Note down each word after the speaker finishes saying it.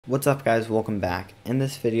What's up guys, welcome back. In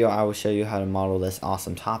this video I will show you how to model this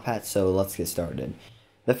awesome top hat, so let's get started.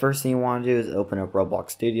 The first thing you want to do is open up Roblox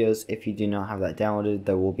Studios. If you do not have that downloaded,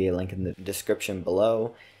 there will be a link in the description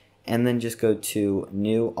below. And then just go to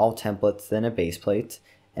New, All Templates, then a base plate.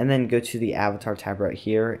 And then go to the Avatar tab right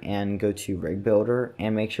here and go to Rig Builder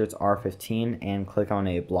and make sure it's R15 and click on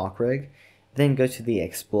a block rig. Then go to the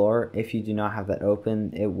Explorer. If you do not have that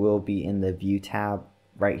open, it will be in the View tab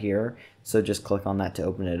right here, so just click on that to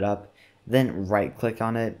open it up, then right click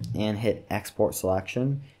on it and hit export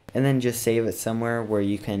selection, and then just save it somewhere where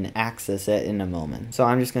you can access it in a moment. So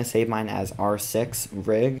I'm just going to save mine as R6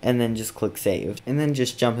 rig and then just click save, and then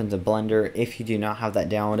just jump into Blender. If you do not have that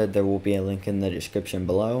downloaded, there will be a link in the description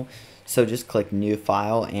below, so just click new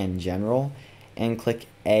file and general and click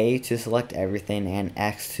A to select everything and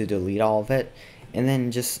X to delete all of it, and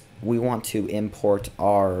then we want to import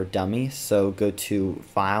our dummy, so go to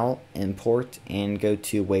File, Import, and go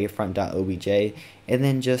to wavefront.obj, and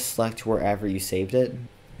then just select wherever you saved it.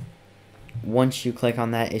 Once you click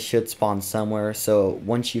on that, it should spawn somewhere, so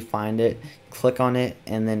once you find it, click on it,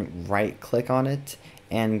 and then right click on it,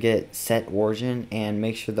 and get Set Origin, and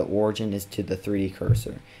make sure the origin is to the 3D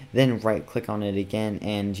cursor. Then right click on it again,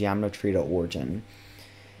 and Geometry to Origin.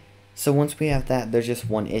 So once we have that, there's just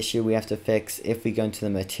one issue we have to fix. If we go into the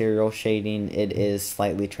material shading, it is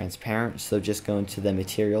slightly transparent, so just go into the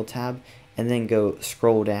material tab and then go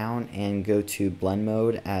scroll down and go to blend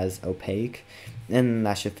mode as opaque, and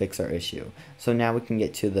that should fix our issue. So now we can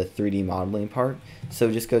get to the 3D modeling part. So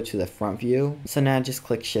just go to the front view. So now just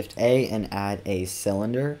click Shift A and add a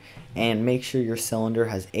cylinder, and make sure your cylinder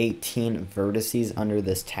has 18 vertices under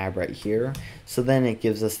this tab right here, so then it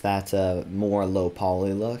gives us that more low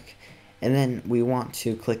poly look. And then we want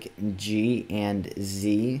to click G and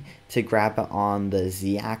Z to grab it on the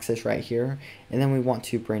Z axis right here. And then we want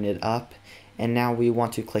to bring it up. And now we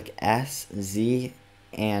want to click S, Z,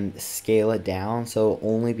 and scale it down. So it'll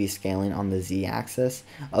only be scaling on the Z axis.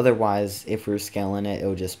 Otherwise, if we're scaling it,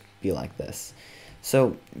 it'll just be like this.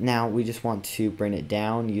 So now we just want to bring it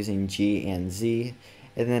down using G and Z.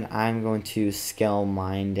 And then I'm going to scale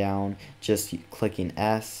mine down just clicking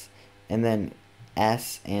S. And then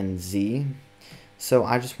S and Z. So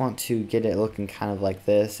I just want to get it looking kind of like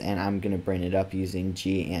this, and I'm going to bring it up using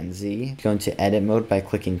G and Z. Go into edit mode by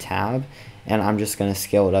clicking tab, and I'm just going to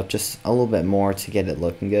scale it up just a little bit more to get it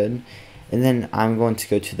looking good. And then I'm going to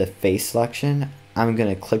go to the face selection. I'm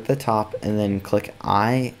going to click the top and then click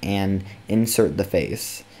I and insert the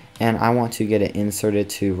face. And I want to get it inserted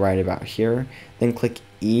to right about here. Then click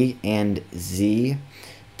E and Z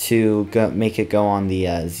to make it go on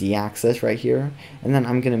the Z axis right here, and then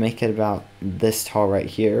I'm going to make it about this tall right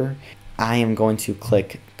here. I am going to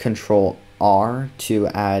click Control R to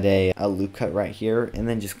add a loop cut right here, and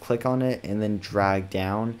then just click on it and then drag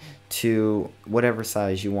down to whatever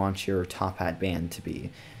size you want your top hat band to be,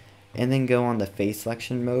 and then go on the face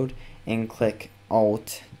selection mode and click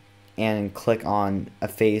Alt and click on a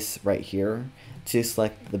face right here to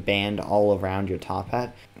select the band all around your top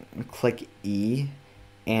hat. Click E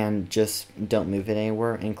and just don't move it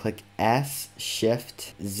anywhere, and click S,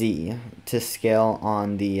 Shift, Z to scale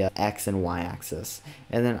on the X and Y axis.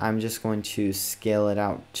 And then I'm just going to scale it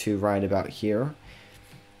out to right about here.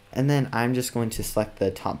 And then I'm just going to select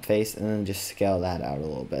the top face and then just scale that out a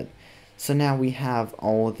little bit. So now we have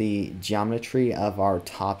all the geometry of our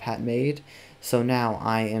top hat made. So now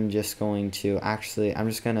I am just going to I'm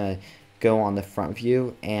just going to go on the front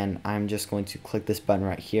view, and I'm just going to click this button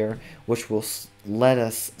right here, which will let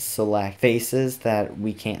us select faces that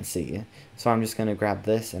we can't see. So I'm just going to grab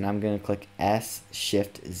this and I'm going to click S,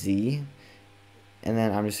 Shift, Z, and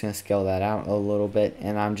then I'm just going to scale that out a little bit,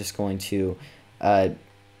 and I'm just going to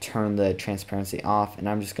turn the transparency off, and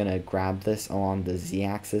I'm just going to grab this along the Z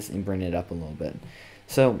axis and bring it up a little bit.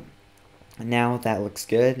 So now that looks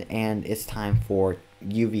good, and it's time for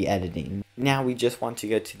UV editing. Now we just want to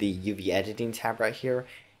go to the UV editing tab right here,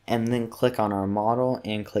 and then click on our model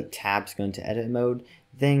and click tab to go into edit mode.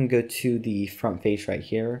 Then go to the front face right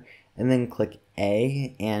here, and then click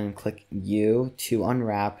A and click U to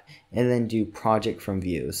unwrap, and then do project from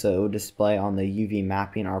view. So it will display on the UV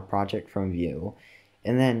mapping our project from view.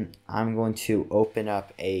 And then I'm going to open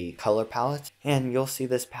up a color palette, and you'll see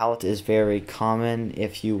this palette is very common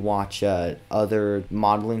if you watch other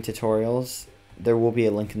modeling tutorials. There will be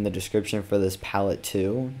a link in the description for this palette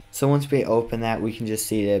too. So once we open that, we can just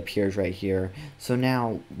see it appears right here. So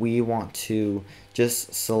now we want to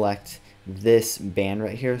just select this band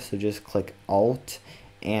right here. So just click Alt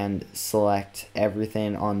and select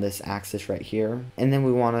everything on this axis right here. And then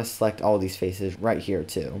we want to select all these faces right here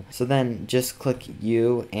too. So then just click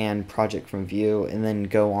U and project from view, and then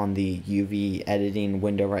go on the UV editing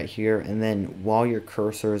window right here. And then while your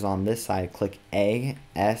cursor is on this side, click A,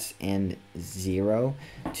 S, and 0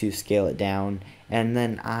 to scale it down. And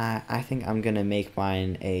then I think I'm going to make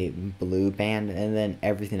mine a blue band, and then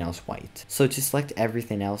everything else white. So to select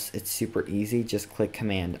everything else, it's super easy. Just click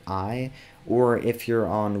Command I, or if you're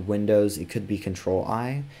on Windows, it could be Control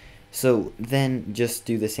I. So then just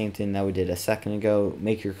do the same thing that we did a second ago.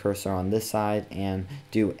 Make your cursor on this side and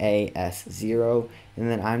do AS0. And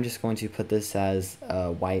then I'm just going to put this as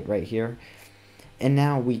white right here. And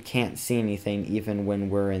now we can't see anything even when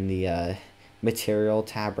we're in the material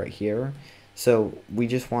tab right here. So we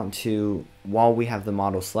just want to, while we have the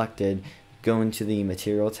model selected, go into the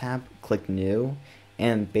material tab, click new,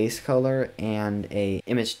 and base color and a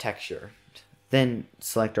image texture. Then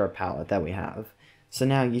select our palette that we have. So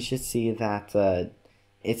now you should see that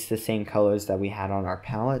it's the same colors that we had on our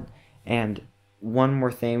palette. And one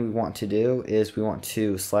more thing we want to do is we want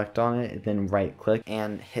to select on it, then right click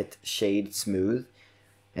and hit shade smooth.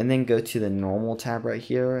 And then go to the normal tab right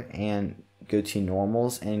here and go to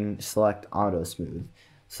normals and select auto smooth.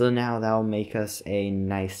 So now that will make us a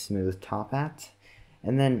nice smooth top hat.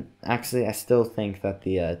 And then actually I still think that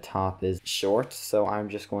the top is short, so I'm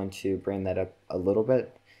just going to bring that up a little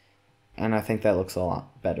bit, and I think that looks a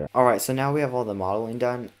lot better. Alright, so now we have all the modeling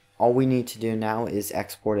done. All we need to do now is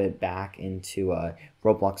export it back into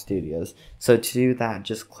Roblox Studios. So to do that,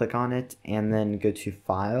 just click on it and then go to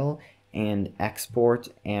File and Export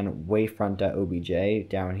and Wavefront.obj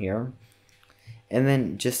down here. And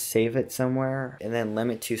then just save it somewhere, and then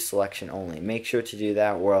limit to selection only. Make sure to do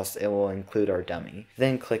that, or else it will include our dummy.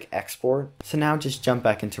 Then click export. So now just jump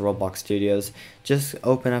back into Roblox Studios. Just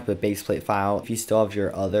open up a baseplate file. If you still have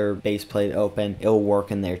your other baseplate open, it will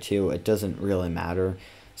work in there too. It doesn't really matter.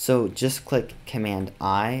 So just click Command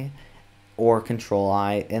I or Control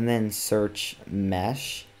I, and then search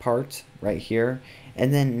mesh part right here.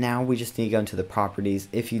 And then now we just need to go into the properties.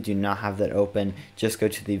 If you do not have that open, just go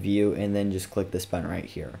to the view and then just click this button right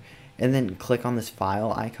here. And then click on this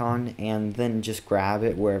file icon and then just grab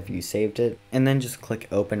it wherever you saved it. And then just click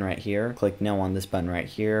open right here. Click no on this button right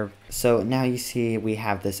here. So now you see we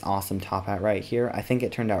have this awesome top hat right here. I think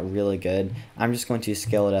it turned out really good. I'm just going to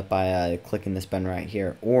scale it up by clicking this button right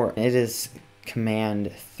here. Or it is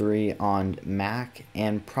Command 3 on Mac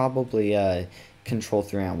and probably Control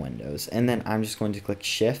 3 on Windows. And then I'm just going to click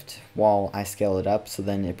Shift while I scale it up, so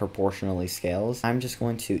then it proportionally scales. I'm just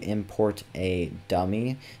going to import a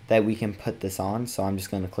dummy that we can put this on, so I'm just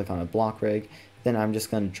going to click on a block rig. Then I'm just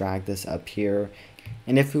going to drag this up here,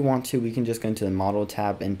 and if we want to, we can just go into the model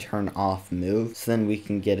tab and turn off move, so then we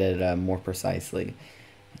can get it more precisely.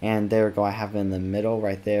 And there we go, I have it in the middle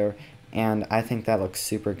right there. And I think that looks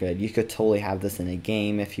super good. You could totally have this in a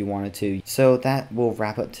game if you wanted to. So that will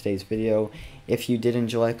wrap up today's video. If you did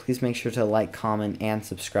enjoy, please make sure to like, comment, and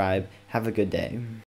subscribe. Have a good day.